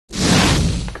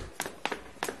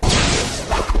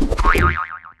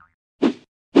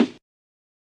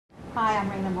Hi, I'm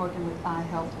Raina Morgan with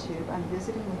iHealthTube. I'm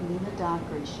visiting with Nina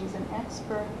Dockery. She's an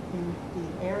expert in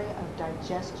the area of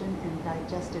digestion and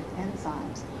digestive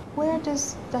enzymes. Where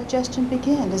does digestion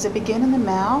begin? Does it begin in the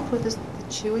mouth with the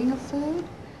chewing of food?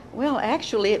 Well,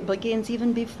 actually, it begins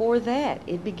even before that.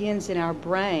 It begins in our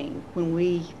brain when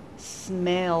we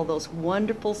smell those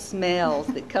wonderful smells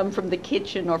that come from the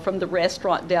kitchen or from the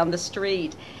restaurant down the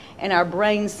street. And our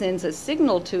brain sends a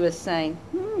signal to us saying,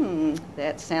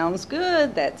 that sounds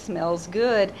good, that smells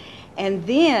good. And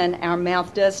then our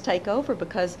mouth does take over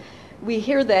because we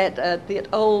hear that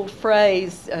old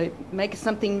phrase,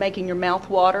 making your mouth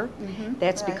water.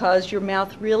 That's right. because your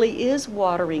mouth really is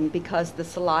watering because the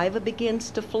saliva begins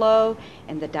to flow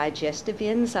and the digestive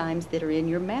enzymes that are in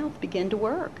your mouth begin to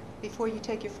work. Before you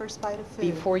take your first bite of food?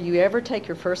 Before you ever take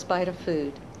your first bite of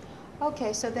food.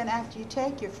 Okay, so then after you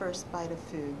take your first bite of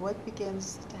food, what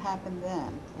begins to happen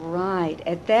then? Right.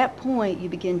 At that point, you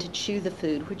begin to chew the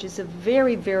food, which is a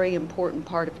very, very important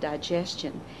part of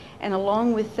digestion. And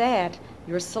along with that,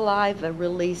 your saliva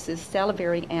releases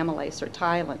salivary amylase, or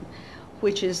ptyalin,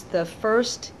 which is the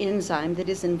first enzyme that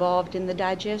is involved in the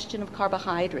digestion of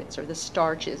carbohydrates, or the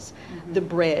starches, the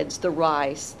breads, the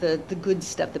rice, the good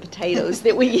stuff, the potatoes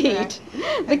that we eat,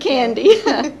 the candy.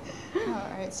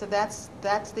 All right, so that's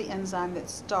the enzyme that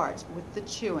starts with the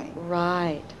chewing.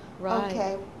 Right, right.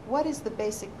 Okay, what is the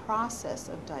basic process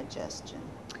of digestion?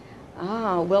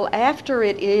 Well, after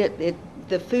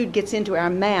the food gets into our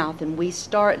mouth and we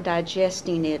start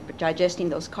digesting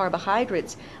those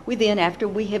carbohydrates, we then, after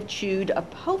we have chewed,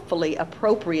 hopefully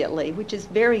appropriately, which is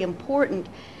very important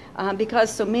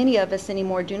because so many of us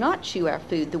anymore do not chew our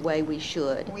food the way we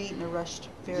should. We eat in a rushed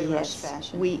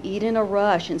fashion. We eat in a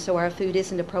rush, and so our food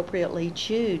isn't appropriately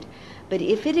chewed. But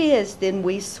if it is, then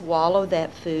we swallow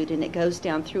that food and it goes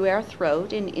down through our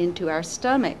throat and into our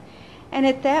stomach. And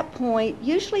at that point,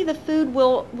 usually the food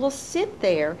will sit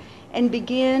there and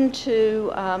begin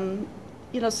to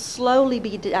slowly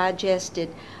be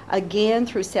digested again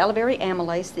through salivary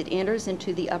amylase that enters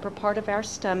into the upper part of our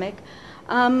stomach.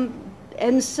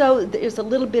 And so there's a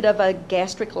little bit of a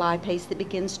gastric lipase that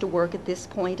begins to work at this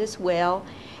point as well.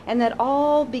 And that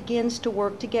all begins to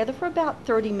work together for about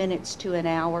 30 minutes to an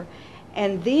hour.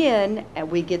 And then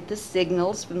we get the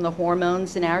signals from the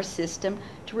hormones in our system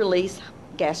to release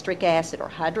gastric acid or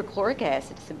hydrochloric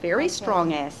acid. It's a very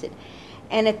strong acid.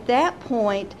 And at that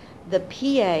point, the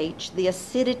pH, the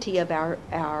acidity of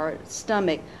our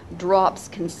stomach drops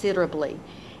considerably.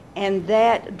 And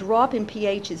that drop in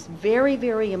pH is very,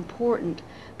 very important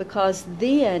because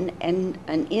then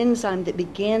an enzyme that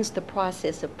begins the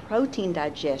process of protein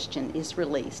digestion is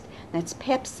released. That's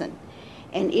pepsin.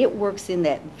 And it works in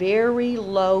that very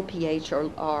low pH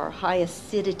or high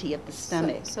acidity of the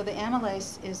stomach. So the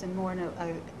amylase is in more an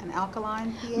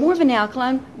alkaline pH? More of an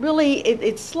alkaline. Really,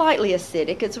 it's slightly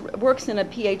acidic. It works in a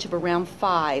pH of around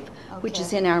 5, which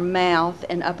is in our mouth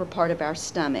and upper part of our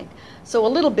stomach. So a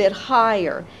little bit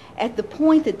higher. At the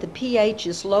point that the pH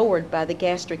is lowered by the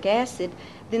gastric acid,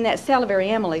 then that salivary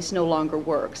amylase no longer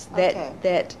works.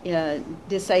 That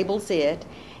disables it.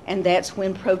 And that's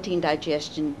when protein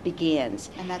digestion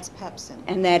begins. And that's pepsin.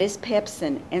 And that is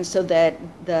pepsin. And so that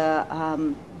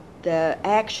the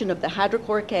action of the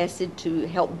hydrochloric acid to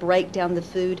help break down the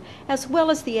food, as well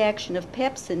as the action of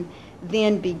pepsin,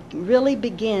 then really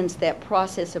begins that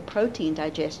process of protein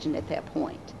digestion at that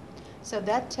point. So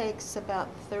that takes about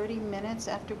 30 minutes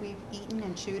after we've eaten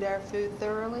and chewed our food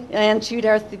thoroughly? And chewed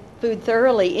our food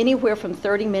thoroughly, anywhere from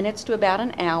 30 minutes to about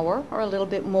an hour or a little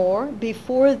bit more,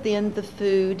 before then the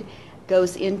food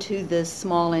goes into the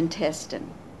small intestine.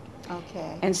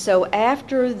 Okay. And so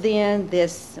after then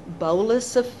this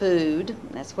bolus of food,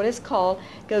 that's what it's called,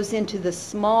 goes into the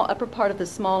upper part of the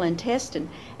small intestine.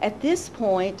 At this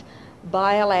point,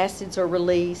 bile acids are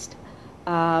released,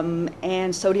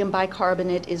 and sodium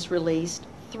bicarbonate is released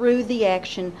through the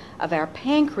action of our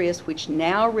pancreas, which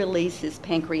now releases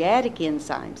pancreatic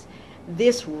enzymes.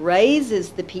 This raises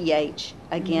the pH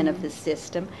again of the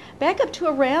system back up to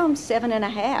around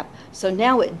 7.5. So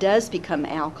now it does become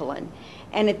alkaline.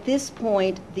 And at this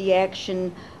point, the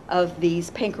action of these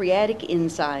pancreatic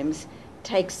enzymes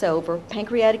takes over.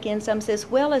 Pancreatic enzymes, as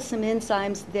well as some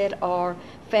enzymes that are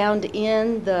found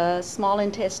in the small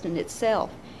intestine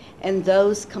itself. And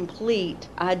those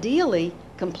ideally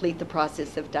complete the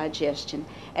process of digestion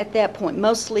at that point,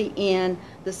 mostly in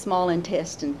the small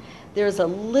intestine. There's a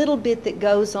little bit that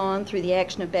goes on through the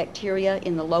action of bacteria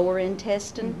in the lower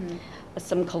intestine,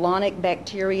 some colonic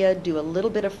bacteria do a little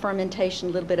bit of fermentation,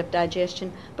 a little bit of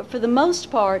digestion, but for the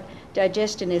most part,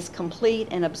 digestion is complete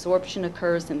and absorption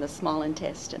occurs in the small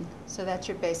intestine. So that's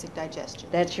your basic digestion.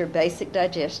 That's your basic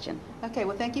digestion. Okay,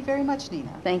 well, thank you very much,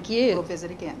 Nina. Thank you. We'll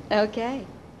visit again. Okay.